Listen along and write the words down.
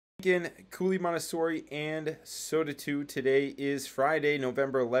Lincoln, Cooley Montessori, and Soda 2. Today is Friday,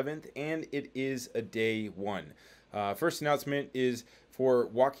 November 11th, and it is a day one. First announcement is for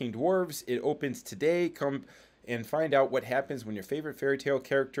Walking Dwarves. It opens today. Come and find out what happens when your favorite fairy tale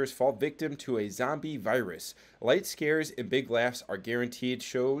characters fall victim to a zombie virus. Light scares and big laughs are guaranteed.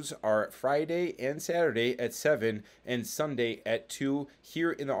 Shows are Friday and Saturday at 7 and Sunday at 2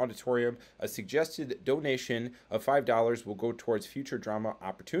 here in the auditorium. A suggested donation of $5 will go towards future drama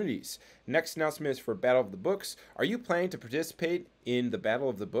opportunities. Next announcement is for Battle of the Books. Are you planning to participate in the Battle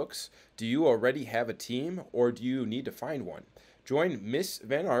of the Books? Do you already have a team, or do you need to find one? Join Miss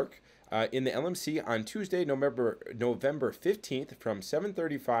Van Ark in the LMC on Tuesday, November 15th from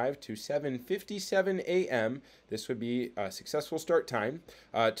 7:35 to 7:57 a.m. This would be a successful start time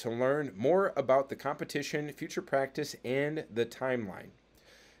to learn more about the competition, future practice, and the timeline.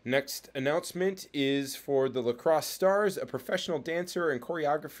 Next announcement is for the Lacrosse Stars. A professional dancer and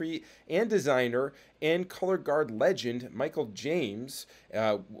choreography and designer and color guard legend Michael James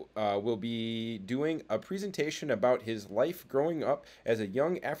will be doing a presentation about his life growing up as a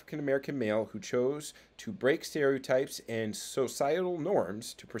young African-American male who chose to break stereotypes and societal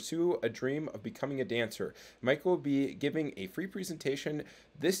norms to pursue a dream of becoming a dancer. Michael will be giving a free presentation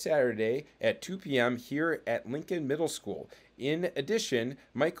this Saturday at 2 p.m. here at Lincoln Middle School. In addition,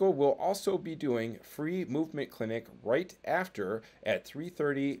 Michael will also be doing free movement clinic right after at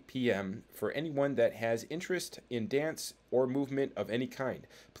 3:30 p.m. for anyone that has interest in dance or movement of any kind.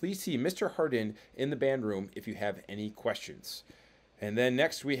 Please see Mr. Harden in the band room if you have any questions. And then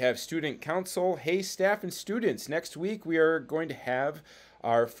next we have Student Council. Hey, staff and students, next week we are going to have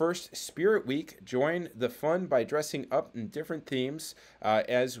our first Spirit Week. Join the fun by dressing up in different themes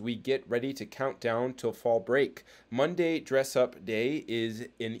as we get ready to count down till fall break. Monday dress up day is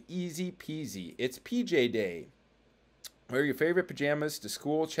an easy peasy. It's PJ Day. Wear your favorite pajamas to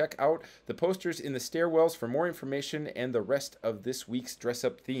school. Check out the posters in the stairwells for more information and the rest of this week's dress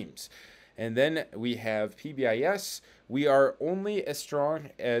up themes. And then we have PBIS. We are only as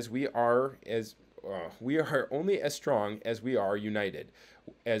strong as we are only as strong as we are united,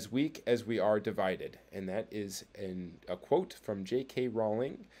 as weak as we are divided. And that is a quote from J.K.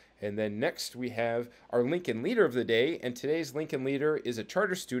 Rowling. And then next we have our Lincoln Leader of the Day. And today's Lincoln Leader is a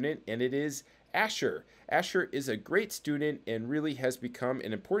charter student, and it is Asher. Asher is a great student and really has become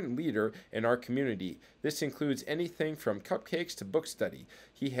an important leader in our community. This includes anything from cupcakes to book study.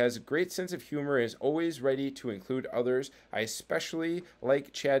 He has a great sense of humor and is always ready to include others. I especially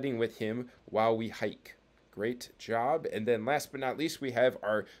like chatting with him while we hike. Great job. And then last but not least, we have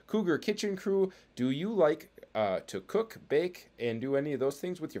our Cougar Kitchen crew. Do you like to cook, bake, and do any of those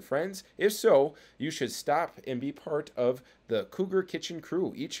things with your friends? If so, you should stop and be part of the Cougar Kitchen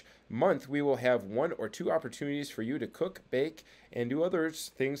crew. Each month, we will have 1 or 2 opportunities for you to cook, bake, and do other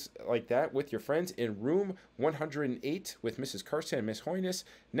things like that with your friends in room 108 with Mrs. Carson and Miss Hoynes.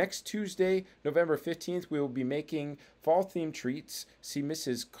 Next Tuesday, November 15th, we will be making fall-themed treats. See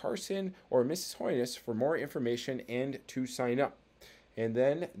Mrs. Carson or Mrs. Hoynes for more information and to sign up. And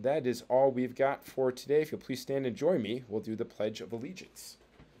then that is all we've got for today. If you'll please stand and join me, we'll do the Pledge of Allegiance.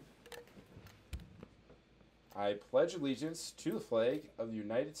 I pledge allegiance to the flag of the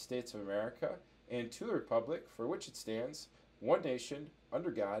United States of America and to the republic for which it stands, one nation, under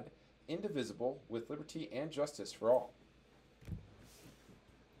God, indivisible, with liberty and justice for all.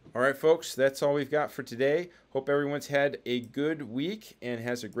 All right, folks, that's all we've got for today. Hope everyone's had a good week and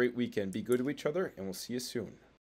has a great weekend. Be good to each other, and we'll see you soon.